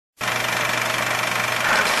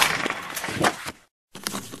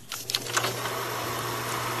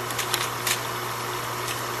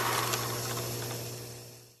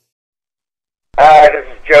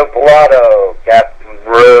Pilato, Captain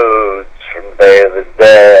Rhodes from Day of the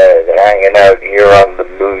Dead, hanging out here on the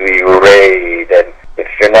movie raid. And if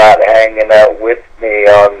you're not hanging out with me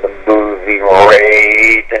on the movie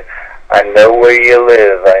raid, I know where you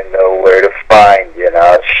live, I know where to find you, and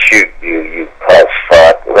I'll shoot you, you puss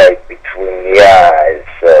fuck, right between the eyes.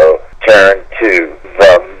 So turn to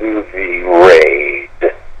the movie raid.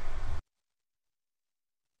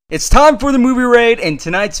 It's time for the movie raid, and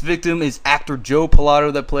tonight's victim is actor Joe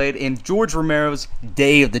Pilato that played in George Romero's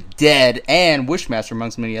Day of the Dead and Wishmaster,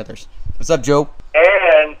 amongst many others. What's up, Joe?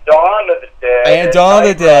 And Dawn of the Dead. And Dawn of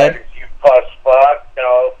the Dead. You puss fuck, you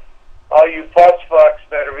know. All you puss fucks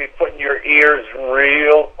better be putting your ears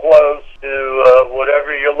real close to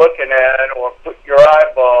whatever you're looking at, or put your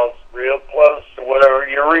eyeballs real close to whatever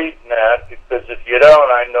you're reading at, because if you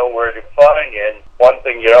don't, I know where to find you. And one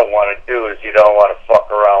thing you don't want to do is you don't want to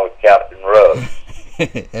fuck around with Captain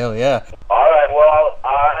Rhodes. Hell yeah. Alright, well,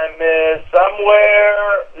 I'm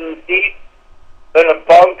somewhere deep in a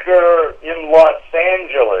bunker in Los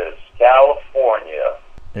Angeles, California.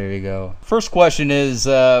 There you go. First question is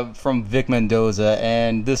from Vic Mendoza,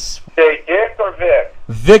 and this... Say Dick or Vic?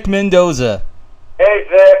 Vic Mendoza. Hey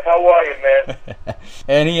Vic, how are you, man?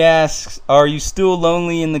 And he asks, are you still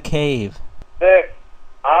lonely in the cave? Vic,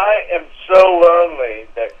 I am so lonely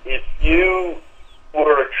that if you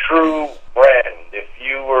were a true friend, if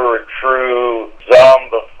you were a true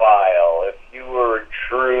zombophile, if you were a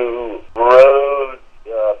true road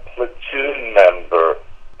platoon member,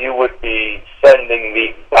 you would be sending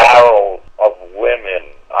me barrels of women.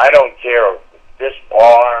 I don't care if this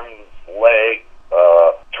arms, legs,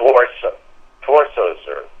 torsos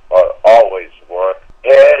are always work.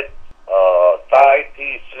 Head, thigh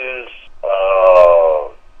pieces,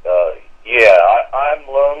 yeah, I'm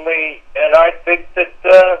lonely, and I think that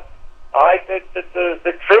the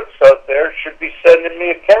troops out there should be sending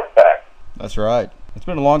me a care pack. That's right. It's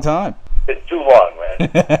been a long time. It's too long,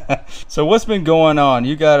 man. So what's been going on?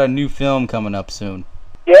 You got a new film coming up soon.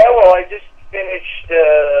 Yeah, well, I just finished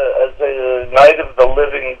as a Night of the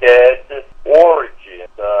Living Dead Origin,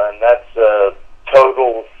 and that's a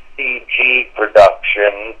total CG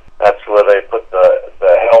production. That's where they put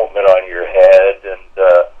the helmet on your head and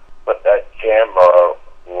put that camera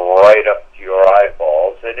right up to your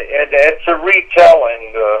eyeballs. And it's a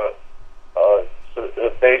retelling, a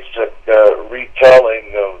basic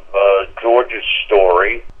retelling of George's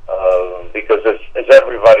story, because as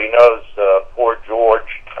everybody knows, poor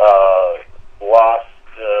George lost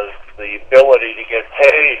the ability to get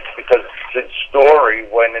paid because his story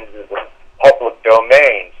went into the public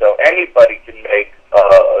domain. So anybody can make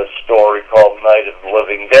a story called Night of the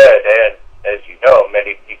Living Dead, and as you know,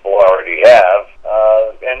 many people already have.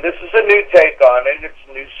 And this is a new take on it. It's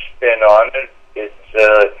a new spin on it.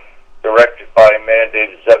 It's directed by a man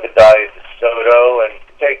named Zebediah DeSoto, and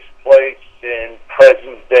it takes place in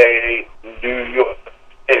present-day New York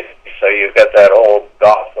City. So you've got that whole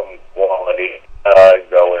Gotham quality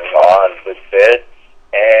going on with it.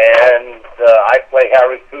 And I play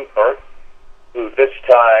Harry Cooper, who this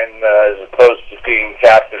time, as opposed to being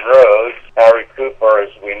Captain Rhodes, Harry Cooper, as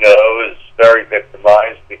we know, is very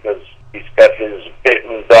victimized because he's got his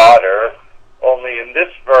bitten daughter. Only in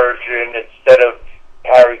this version, instead of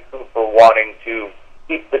Harry Cooper wanting to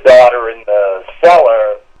keep the daughter in the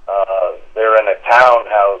cellar, they're in a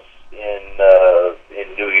townhouse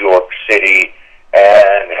in New York City,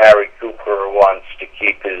 and Harry Cooper wants to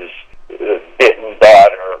keep his bitten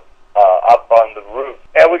daughter up on the roof.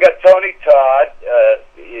 And we got Tony Todd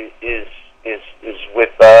is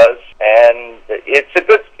with us, and it's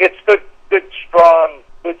good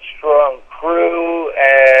strong crew.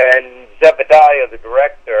 And Zebediah, the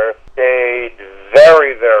director, stayed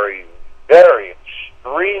very, very, very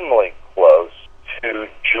extremely close to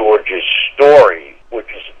George's story, which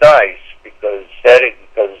is nice because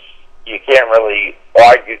you can't really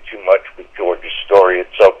argue too much with George's story.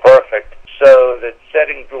 It's so perfect. So that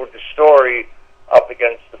setting George's story up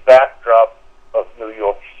against the backdrop of New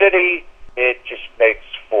York City, it just makes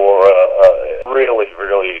for a really,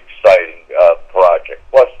 really exciting project.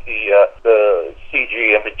 Plus the CG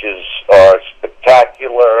images are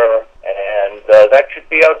spectacular, and that should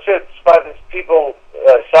be out soon. It's by the people,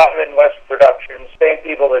 Simon West Productions, same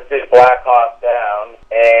people that did Black Hawk Down,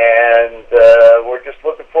 and we're just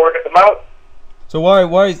looking forward to come out. So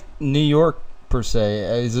why is New York per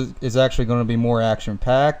se? Is it actually going to be more action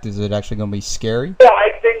packed? Is it actually going to be scary? Yeah,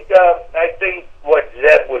 I think what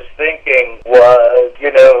Zeb was thinking was,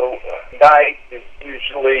 night is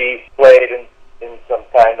usually played in some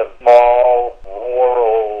kind of small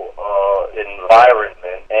rural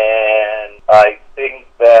environment, and I think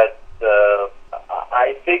that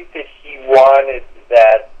I think this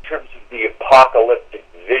apocalyptic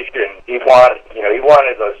vision. He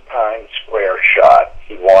wanted those Times Square shots.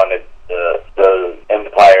 He wanted the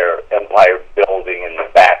Empire building in the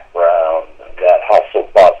background, that hustle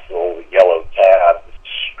bustle, the yellow cabs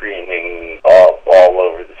screaming all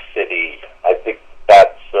over the city. I think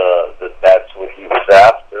that's what he was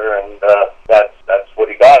after, and that's what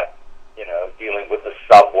he got. Dealing with the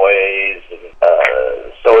subways, and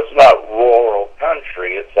so it's not rural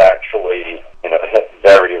country. It's actually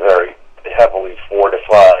very, very heavily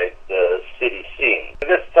fortified city scene.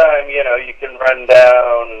 This time, you can run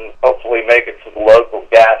down, hopefully make it to the local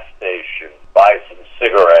gas station, buy some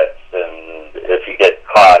cigarettes, and if you get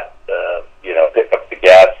caught, pick up the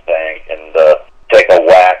gas tank and take a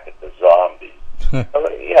whack at the zombies. Yeah,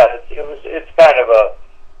 it's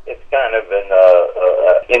kind of an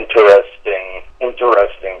interesting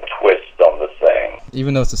twist on the thing.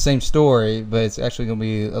 Even though it's the same story, but it's actually going to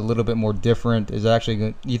be a little bit more different. You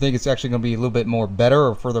think it's actually going to be a little bit more better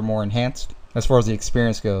or furthermore enhanced as far as the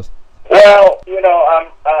experience goes? Well,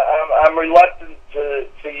 I'm reluctant to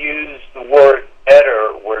use the word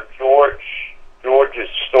better where George's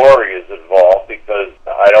story is involved, because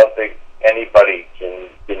I don't think anybody can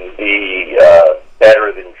be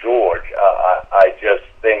better than George. I just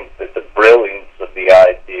think that the brilliance of the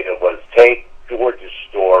idea was take George's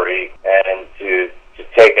story and to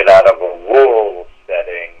take it out of a rural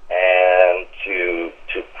setting and to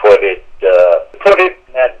put it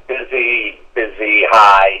in that busy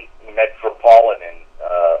high metropolitan.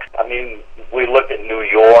 We look at New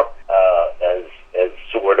York as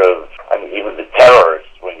sort of, even the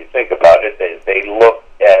terrorists, when you think about it, they look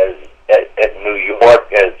at New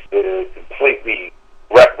York as the completely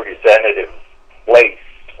representative place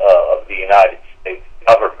of the United States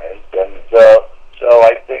government, and so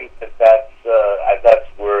I think that's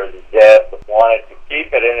where Zeb wanted to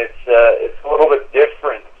keep it, and it's a little bit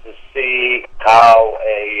different to see how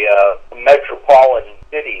a metropolitan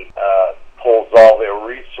city pulls all their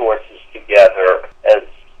resources together as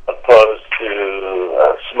opposed to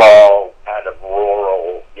a small kind of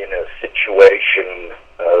rural situation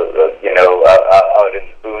out in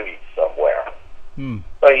the boonies somewhere.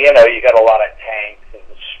 So you got a lot of tanks in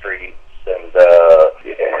the streets and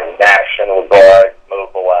National Guard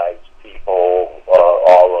mobilized people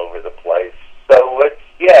all over the place. So it's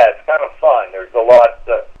kind of fun. There's a lot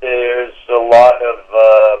of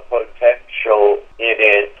potential in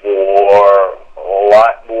it for a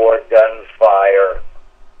lot more gunfire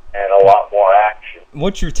and a lot more action.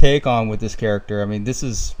 What's your take on with this character? This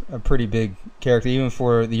is a pretty big character, even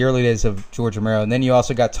for the early days of George Romero. And then you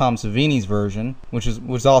also got Tom Savini's version, which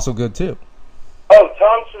was also good too. Oh,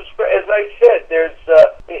 Tom's was great. As I said, it's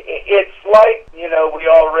like, we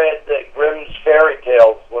all read the Grimm's fairy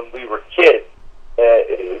tales when we were kids.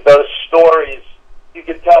 Those stories, you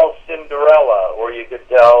could tell Cinderella, or you could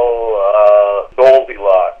tell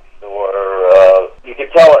Goldilocks, or you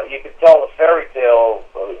could tell a fairy tale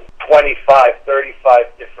 25,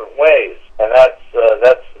 35 different ways, and that's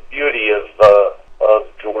the beauty of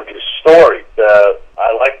George's story.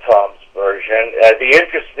 I like Tom's version. The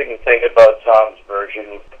interesting thing about Tom's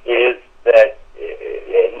version is that,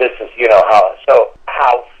 and this is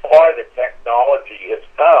how far the technology has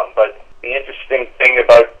come, but the interesting thing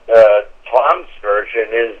about Tom's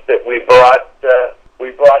version is that we brought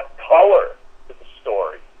color to the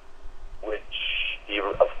story, which,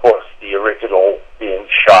 of course, the original being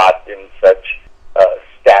shot in such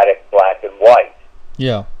static black and white.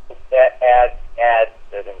 Yeah. That adds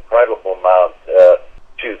an incredible amount to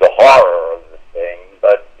the horror of the thing.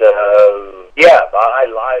 But I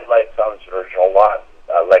like Tom's version a lot.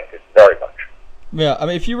 I like it very much. Yeah,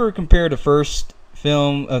 if you were to compare the first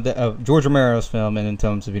film of George Romero's film and then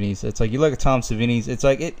Tom Savini's, it's like you look at Tom Savini's, it's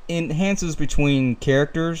like it enhances between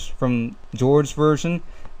characters from George's version.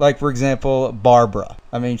 Like, for example, Barbara.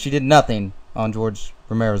 She did nothing on George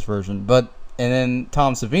Romero's version, and then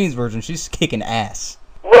Tom Savini's version, she's kicking ass.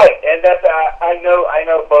 Right, and that's I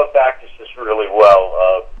know both actresses really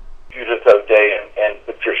well, Judith O'Dea and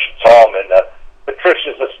Patricia Tallman.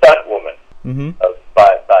 Patricia's a stunt woman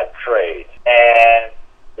by trade, and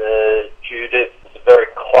Judith is a very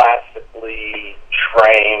classically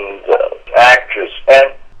trained actress.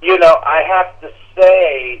 And I have to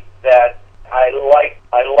say that I like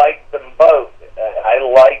them both. I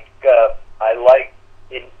like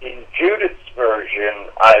in Judith's version,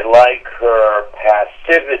 I like her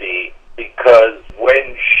passivity, because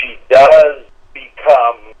when she does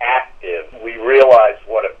become active, we realize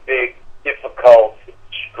what a big, difficult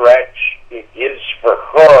stretch it is for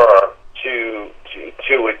her to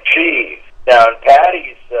achieve. Now, in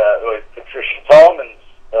Patty's, Patricia Tallman's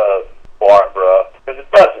Barbara, because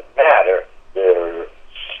it doesn't matter,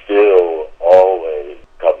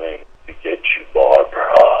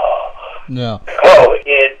 No. Oh,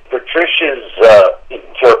 in Patricia's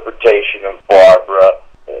interpretation of Barbara,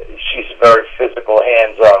 she's a very physical,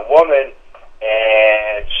 hands-on woman,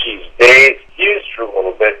 and she's bathed, used for a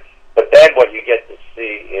little bit, but then what you get to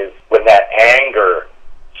see is when that anger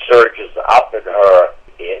surges up in her,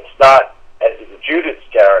 it's not, as in Judith's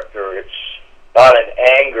character, it's not an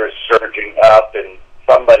anger surging up in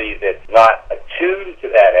somebody that's not attuned to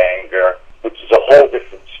that anger, which is a whole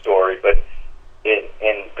different story, but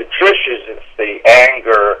in Patricia's, it's the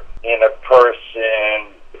anger in a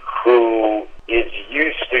person who is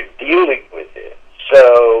used to dealing with it.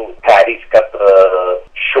 So Patty's got the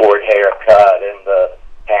short haircut and the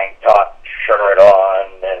tank top shirt on,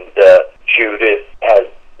 and Judith has,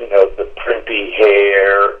 the primpy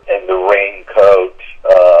hair and the raincoat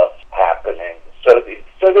happening.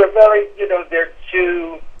 So they're very, they're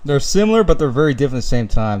two. They're similar, but they're very different at the same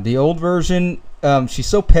time. The old version, she's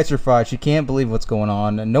so petrified, she can't believe what's going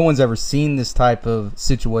on, and no one's ever seen this type of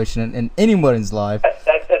situation in anyone's life. And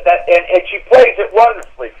she plays it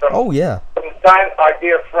wonderfully. From the time our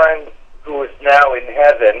dear friend, who is now in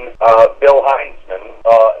heaven, Bill Heinzman,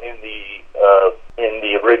 in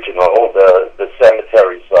the original, the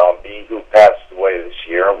cemetery zombie, who passed away this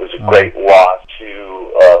year. It was a great loss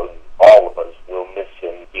to all of us. We'll miss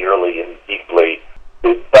him dearly and deeply.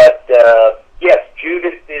 But yes,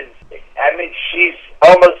 Judith is. I mean, she's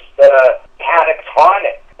almost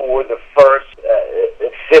catatonic for the first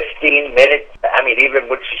 15 minutes. I mean, even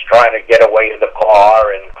when she's trying to get away in the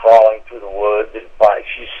car and crawling through the woods, and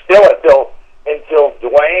she's still until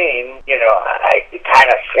Dwayne, it kind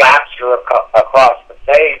of slaps her across the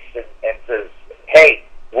face and says, "Hey,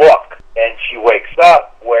 look," and she wakes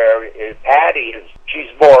up. Where Patty is, she's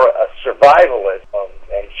more a survivalist,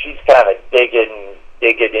 and she's kind of digging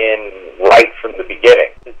in right from the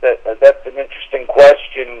beginning. That's an interesting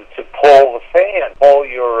question to pull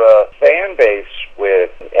your fan base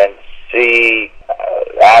with, and see,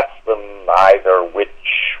 ask them either which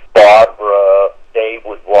Barbara they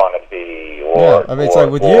would want to be, or I mean, it's like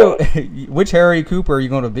with you, which Harry Cooper are you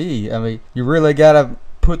going to be? I mean, you really got to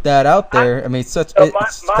put that out there. I mean, it's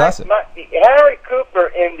classic. Harry Cooper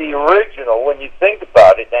in the original, when you think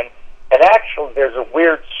about it, and actually, there's a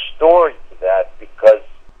weird story to that, because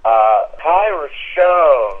Kyra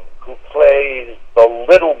Schoen, who plays the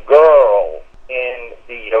little girl in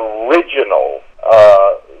the original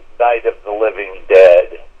Night of the Living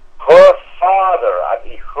Dead, her father,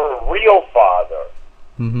 her real father,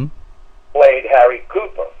 played Harry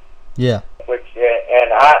Cooper. Yeah.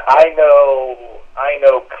 And I know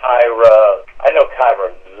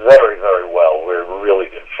Kyra very, very well. We're really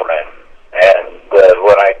good friends. And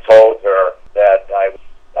when I told her that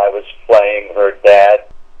I was playing her dad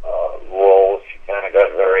role, she kind of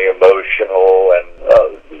got very emotional, and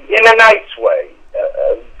in a nice way.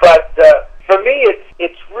 But for me,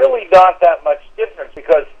 it's really not that much different,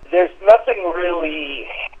 because there's nothing really.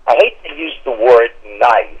 I hate to use the word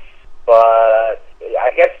nice, but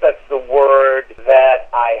I guess that's the word that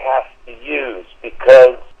I have to use,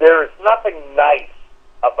 because there is nothing nice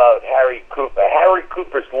about Harry Cooper. Harry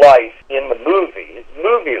Cooper's life in the movie, his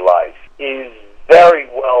movie life, is very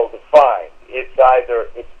well defined. It's either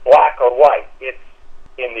black or white. It's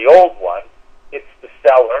in the old one, it's the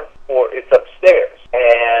cellar, or it's upstairs.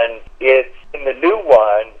 And it's in the new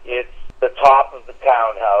one, it's the top of the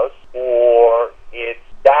townhouse, or it's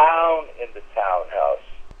down in the townhouse.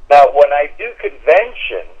 Now, when I do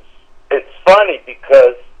conventions, it's funny,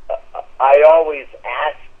 because I always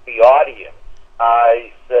ask the audience,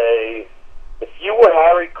 I say, if you were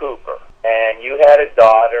Harry Cooper and you had a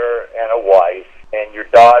daughter and a wife, and your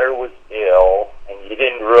daughter was ill, and you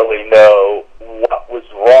didn't really know what was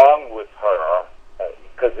wrong with her,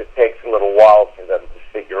 because it takes a little while for them to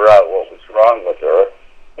figure out what was wrong with her,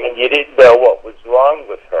 and you didn't know what was wrong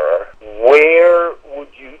with her, where would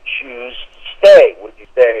you choose to stay? Would you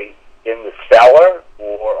stay in the cellar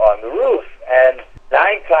or on the roof? And 9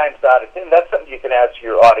 times out of 10, that's something you can ask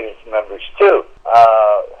your audience members too.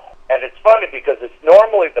 And it's funny, because it's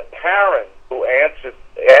normally the parents who answer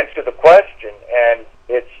the question, and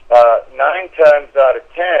it's 9 times out of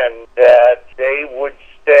 10 that they would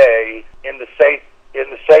stay in the safe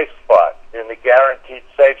spot, in the guaranteed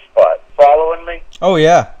safe spot. Following me? Oh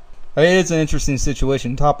yeah, I mean, it's an interesting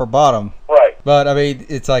situation, top or bottom. Right. But I mean,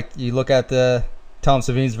 it's like you look at the Tom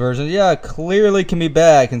Savini's version. Yeah, clearly can be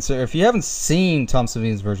bad. And so if you haven't seen Tom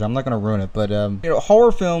Savini's version, I'm not going to ruin it. But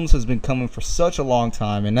horror films has been coming for such a long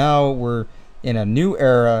time, and now we're in a new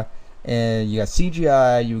era. And you got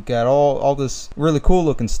CGI, you got all this really cool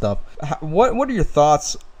looking stuff. What are your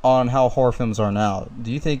thoughts on how horror films are now.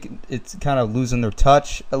 Do you think it's kind of losing their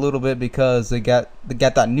touch a little bit because they got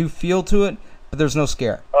that new feel to it, but there's no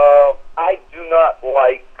scare? I do not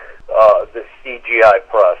like the CGI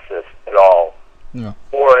process at all. Yeah.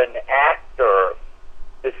 For an actor,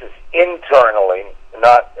 this is internally,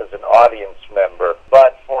 not as an audience member,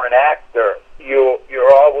 but for an actor,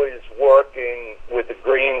 you're always working with a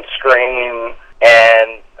green screen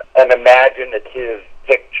and an imaginative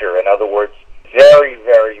picture. In other words, very,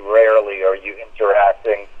 very rarely are you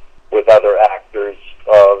interacting with other actors.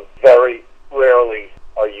 Very rarely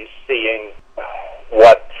are you seeing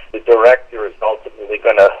what the director is ultimately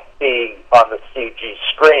going to see on the CG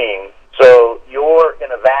screen. So you're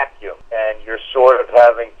in a vacuum, and you're sort of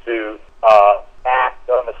having to act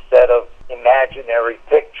on a set of imaginary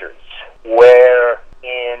pictures, where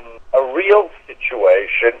in a real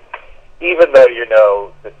situation, even though you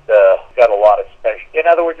know that got a lot of special. In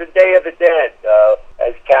other words, in Day of the Dead,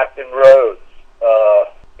 as Captain Rhodes,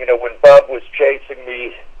 when Bub was chasing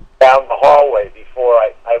me down the hallway before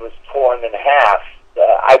I was torn in half,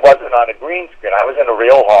 I wasn't on a green screen. I was in a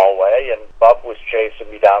real hallway, and Bub was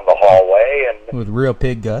chasing me down the hallway, and with real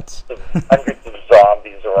pig guts, hundreds of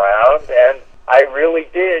zombies around, and I really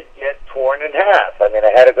did get torn in half. I mean,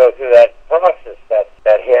 I had to go through that process,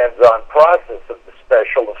 that hands-on process of the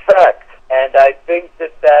special effect. And I think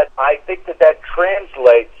that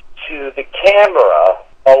translates to the camera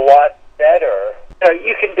a lot better.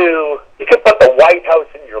 You can put the White House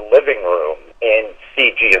in your living room in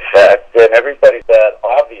CG effect, and everybody said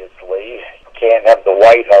obviously you can't have the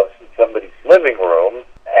White House in somebody's living room,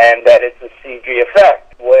 and that it's a CG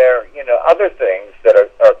effect. Where other things that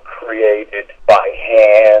are created by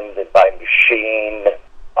hand and by machine,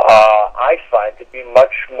 I find to be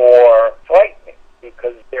much more frightening,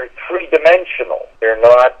 because they're three-dimensional. They're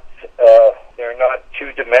not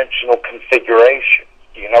two-dimensional configurations.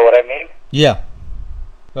 Do you know what I mean? Yeah.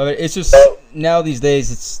 But it's just now these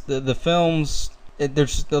days, it's the films.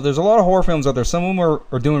 There's a lot of horror films out there. Some of them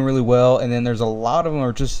are doing really well, and then there's a lot of them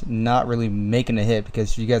are just not really making a hit,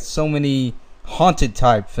 because you got so many haunted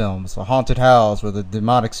type films, a haunted house with a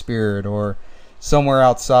demonic spirit, or somewhere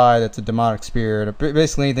outside that's a demonic spirit, or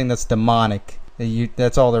basically anything that's demonic.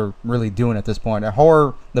 That's all they're really doing at this point.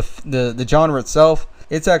 Horror, the genre itself,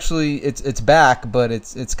 it's actually it's back, but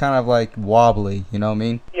it's kind of like wobbly. You know what I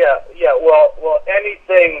mean? Yeah. Well,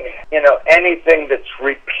 anything that's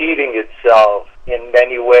repeating itself in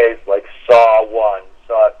many ways, like Saw 1,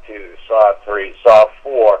 Saw 2, Saw 3, Saw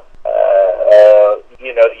 4.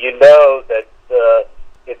 You know that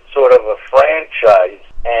it's sort of a franchise,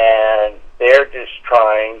 and they're just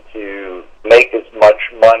trying to make as much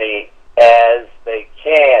money as they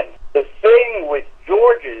can. The thing with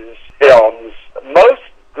George's films, most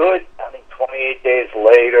good, 28 Days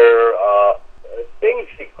Later, things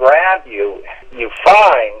that grab you, you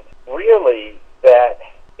find really that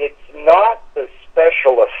it's not the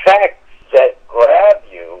special effects that grab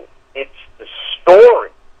you, it's the story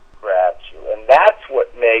that grabs you. And that's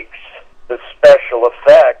what makes the special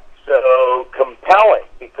effects so compelling,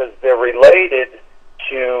 because they're related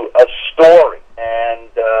to a story. And,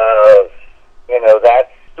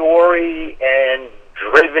 that story and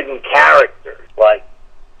driven characters, like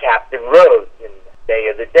Captain Rhodes in Day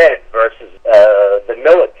of the Dead versus the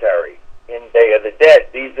military in Day of the Dead.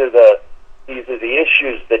 These are the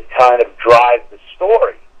issues that kind of drive the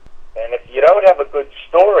story. And if you don't have a good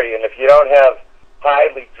story, and if you don't have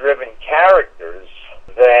highly driven characters,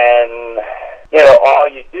 then all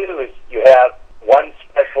you do is you have one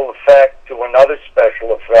special effect to another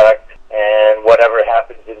special effect, and whatever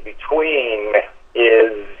happens in between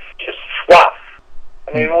is just fluff.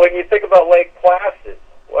 I mean, when you think about Lake Placid,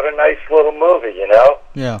 what a nice little movie,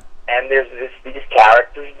 Yeah. And there's these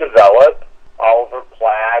characters develop. Oliver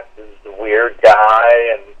Platt is the weird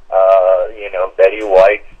guy, and Betty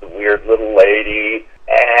White's the weird little lady,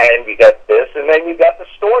 and you got this, and then you got the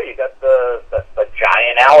story. You got the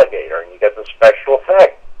giant alligator, and you got the special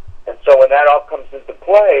effect. And so when that all comes into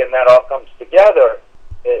play and that all comes together,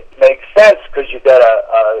 it makes sense, because you got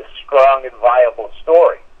a strong and viable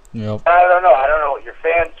story. Yep. I don't know what your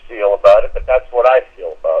fans feel about it, but that's what I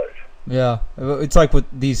feel about it. Yeah, it's like with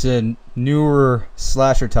these newer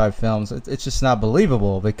slasher type films, it's just not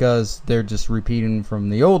believable, because they're just repeating from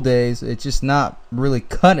the old days. It's just not really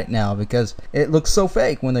cut it now, because it looks so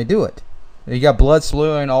fake when they do it. You got blood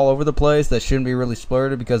splurting all over the place that shouldn't be really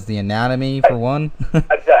splurted, because the anatomy, for one.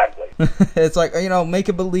 Exactly. It's like, make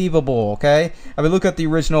it believable, okay? I mean, look at the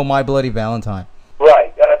original My Bloody Valentine.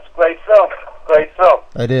 Right, that's a great film. great film.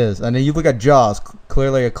 It is. And then you look at Jaws,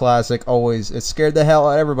 clearly a classic. Always, it scared the hell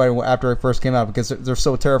out of everybody after it first came out because they're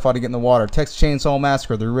so terrified to get in the water. Texas Chainsaw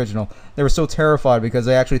Massacre, the original, they were so terrified because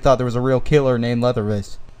they actually thought there was a real killer named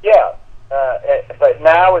Leatherface. Yeah, but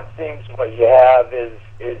now it seems what you have is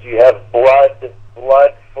you have blood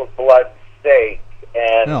for blood's sake,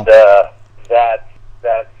 and that's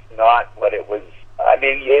not what it was. I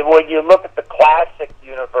mean, when you look at the classic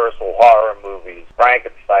Universal horror movies,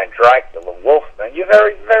 Frankenstein, Dracula, Wolfman, you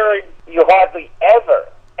hardly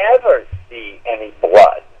ever see any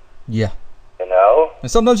blood. Yeah. You know?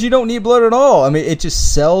 And sometimes you don't need blood at all. I mean, it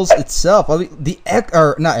just sells itself. I mean,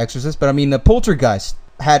 not Exorcist, but I mean, the Poltergeist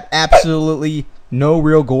had absolutely no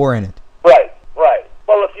real gore in it. Right.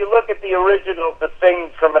 Well, if you look at the original, the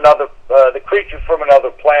creature from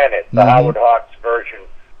another planet, the Howard Hawks version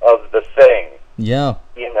of The Thing. Yeah.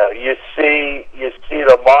 You know, you see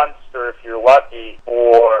the monster, if you're lucky,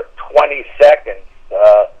 for 20 seconds,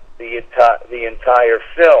 the entire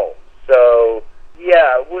film. So,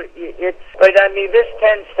 yeah, but I mean, this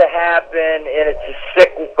tends to happen, and it's a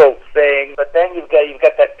cyclical thing. But then you've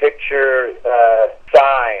got that picture,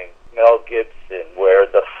 Sign, Mel Gibson, where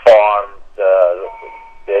the farms,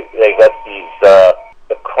 they got these,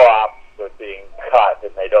 the crops are being cut,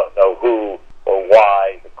 and they don't know who or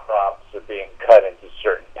why the crops are being cut into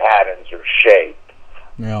certain patterns or shape.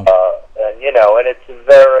 Yeah. And it's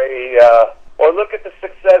very, or look at the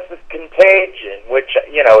success of Contagion, which,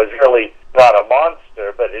 is really not a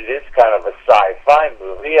monster, but it is kind of a sci-fi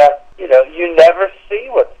movie. You never see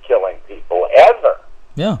what's killing people, ever.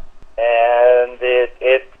 Yeah. And it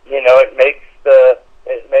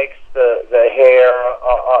makes the hair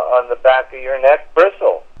on the back of your neck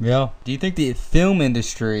bristle. Yeah. Do you think the film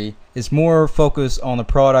industry is more focused on the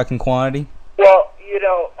product and quantity? Well,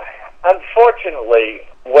 unfortunately,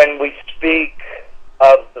 when we speak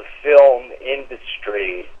of the film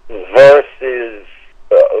industry versus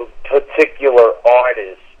particular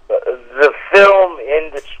artists, the film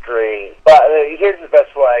industry, here's the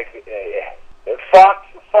best way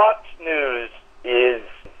Fox News is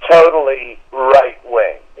totally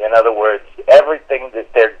right-wing. In other words, everything that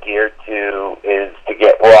they're geared to is to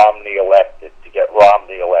get Romney elected.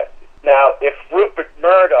 Now, if Rupert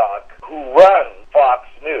Murdoch, who runs Fox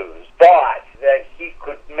News, thought that he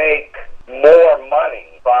could make more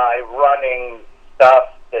money by running stuff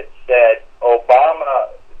that said Obama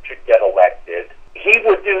should get elected, he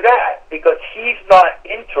would do that, because he's not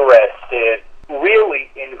interested really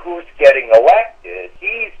in who's getting elected.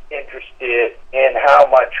 He's interested in how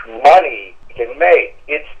much money he can make.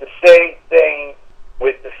 It's the same thing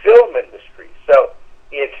with the film industry. So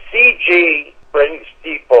if CG brings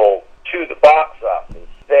people to the box office,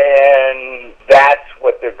 then that's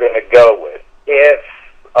what they're going to go with. If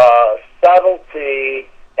subtlety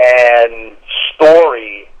and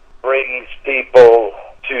story brings people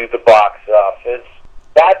to the box office,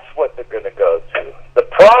 that's what they're going to go to. The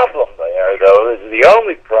problem there, though, is the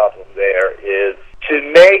only problem there is to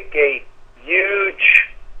make a huge,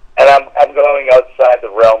 and I'm going outside the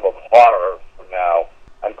realm of horror for now.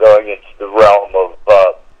 I'm going into the realm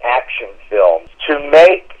of action films. To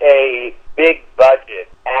make a big budget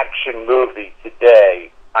action movie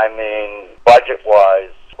today, I mean,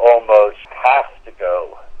 budget-wise, almost has to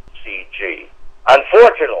go CG.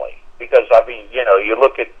 Unfortunately, because, I mean, you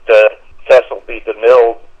look at Cecil B.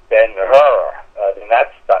 DeMille, Ben-Hur, and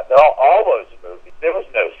that's all those movies. There was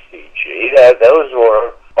no CG. Those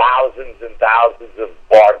were thousands and thousands of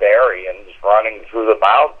barbarians running through the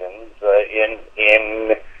mountains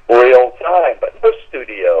in real time. But no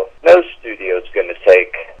studio's going to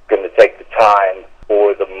take the time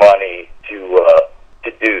or the money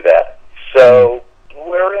to do that. So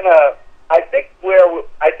we're in I think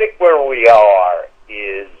where we are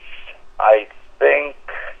is, I think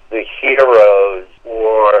the heroes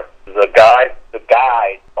or the guide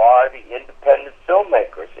are the independent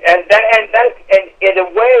filmmakers, and in a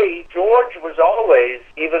way, George was always,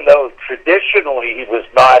 even though traditionally he was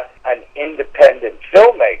not an independent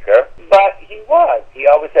filmmaker, but he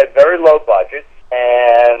always had very low budgets,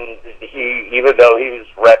 and even though he was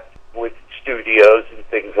repped with studios and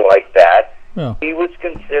things like that, yeah, he was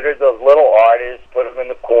considered a little artist. Put him in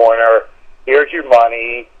the corner. Here's your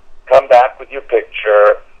money. Come back with your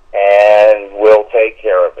picture, and we'll take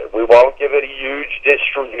care of it. We won't give it a huge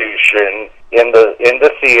distribution in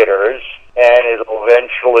the theaters, and it'll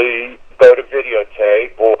eventually go to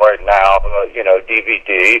videotape or now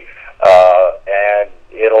DVD, and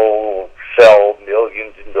it'll sell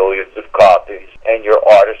millions and millions of copies. And your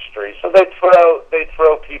artistry. So they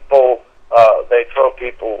throw people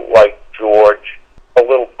like George a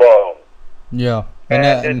little bone. Yeah,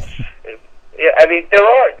 And mean, there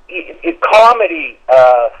are comedy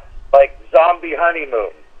like Zombie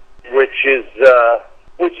Honeymoon, which is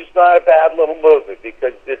not a bad little movie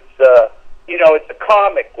because it's it's a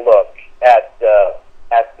comic look at the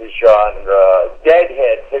genre.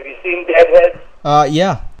 Deadheads. Have you seen Deadheads?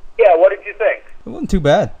 Yeah. Yeah. What did you think? It wasn't too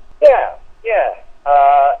bad. Yeah.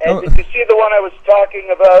 And did you see the one I was talking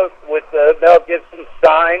about with Mel Gibson,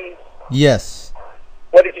 Signs? Yes.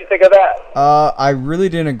 What did you think of that? I really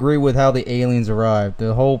didn't agree with how the aliens arrived.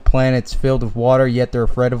 The whole planet's filled with water, yet they're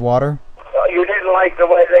afraid of water. You didn't like the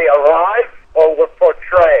way they arrived or were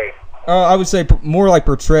portrayed? I would say more like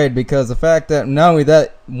portrayed, because the fact that not only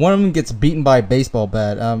that, one of them gets beaten by a baseball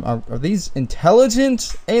bat. Are these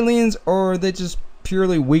intelligent aliens, or are they just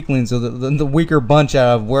purely weaklings, or the weaker bunch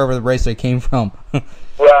out of wherever the race they came from?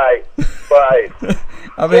 Right.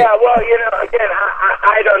 I mean, yeah, well, again,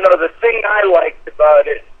 I don't know. The thing I liked about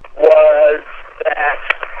it was that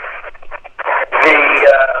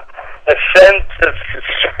the sense of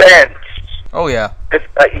suspense. Oh, yeah. And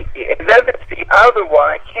then it's the other one.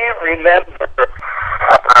 I can't remember.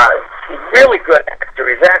 Really good actor.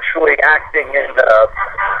 He's actually acting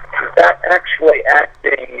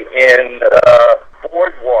in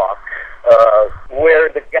Boardwalk, where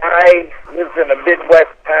the guy lives in a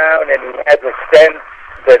Midwest town and he has a sense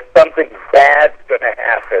that something bad's going to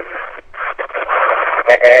happen,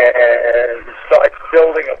 and he starts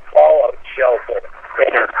building a fallout shelter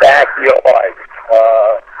in his backyard.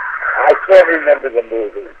 I can't remember the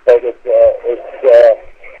movie, but it's a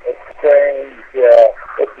strange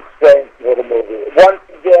little movie. Once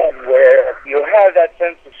again, where you have that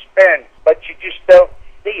sense of suspense, but you just don't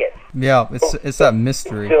see it. Yeah, it's that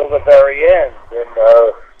mystery till the very end, and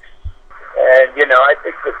I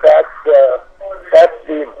think that's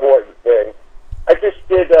the important thing. I just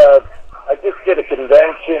did a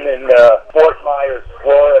convention in Fort Myers,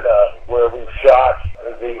 Florida, where we shot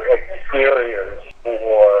the exteriors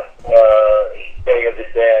for Day of the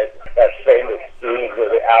Dead, that famous scene where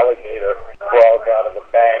the alligator crawls out of the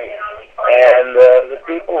bank. And the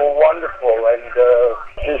people were wonderful, and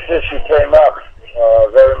this issue came up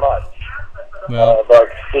very much about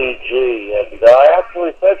CG. And I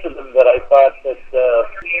actually said to them that I thought that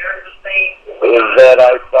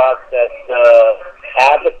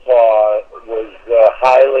Avatar was a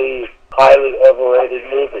highly overrated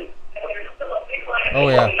movie. Oh,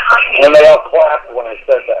 yeah. And they all clapped when I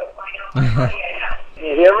said that. Can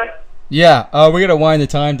you hear me? Yeah, we gotta wind the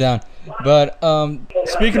time down. But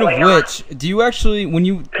speaking of which, do you actually, when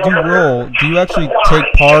you do role, do you actually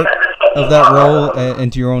take part of that role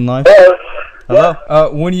into your own life? Hello?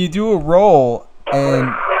 When you do a role,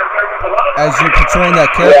 and as you're portraying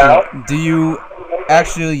that character, do you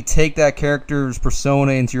actually take that character's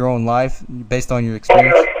persona into your own life based on your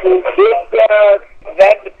experience?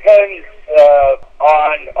 That depends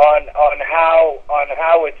on how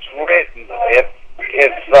it's written.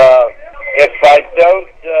 If I don't,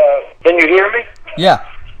 can you hear me? Yeah.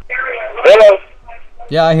 Hello.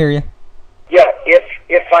 Yeah, I hear you. Yeah,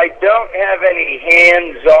 if I don't have any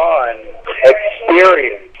hands-on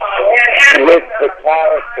experience with the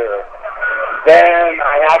character, then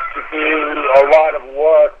I have to do a lot of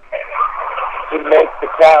work to make the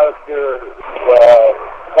character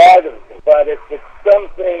part of it. But if it's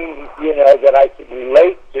something, that I can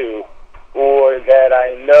relate to, or that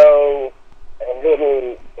I know a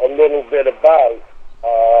little bit about,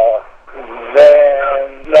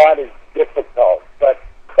 then not as difficult. But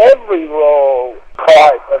every role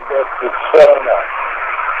part of this persona.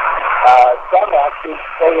 Some actors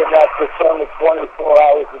stay in that persona 24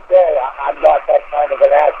 hours a day. I'm not that kind of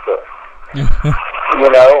an actor.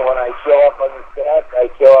 When I show up on the set, I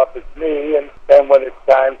show up as me, and then when it's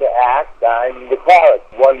time to act, I'm the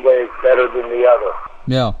character. One way is better than the other.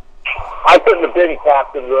 Yeah. I couldn't have been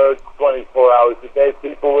Captain Rhodes 24 hours a day.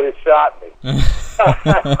 People would have shot me.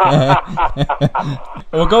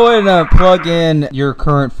 Well, go ahead and plug in your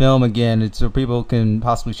current film again, so people can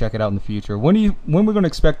possibly check it out in the future. When we're going to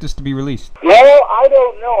expect this to be released? Well, I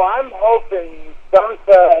don't know. I'm hoping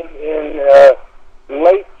sometime in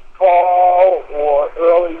late fall or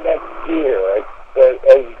early next year.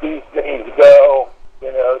 As these things go,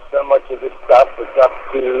 so much of this stuff is up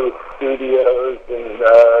to studios and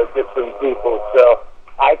different people. So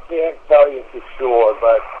I can't tell you for sure,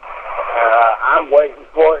 but I'm waiting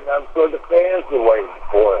for it, and I'm sure the fans are waiting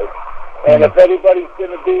for it. And if anybody's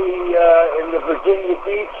going to be in the Virginia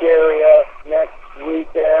Beach area next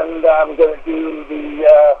weekend, I'm going to do the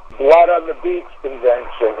Blood on the Beach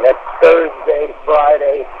convention next Thursday,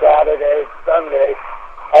 Friday, Saturday, Sunday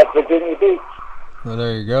at Virginia Beach. Well,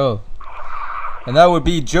 there you go. And that would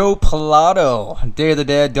be Joe Pilato. Day of the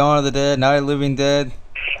Dead, Dawn of the Dead, Night of the Living Dead,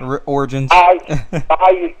 Origins.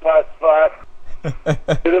 You cuss fuck.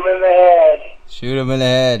 Shoot him in the head. Shoot him in the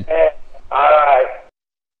head.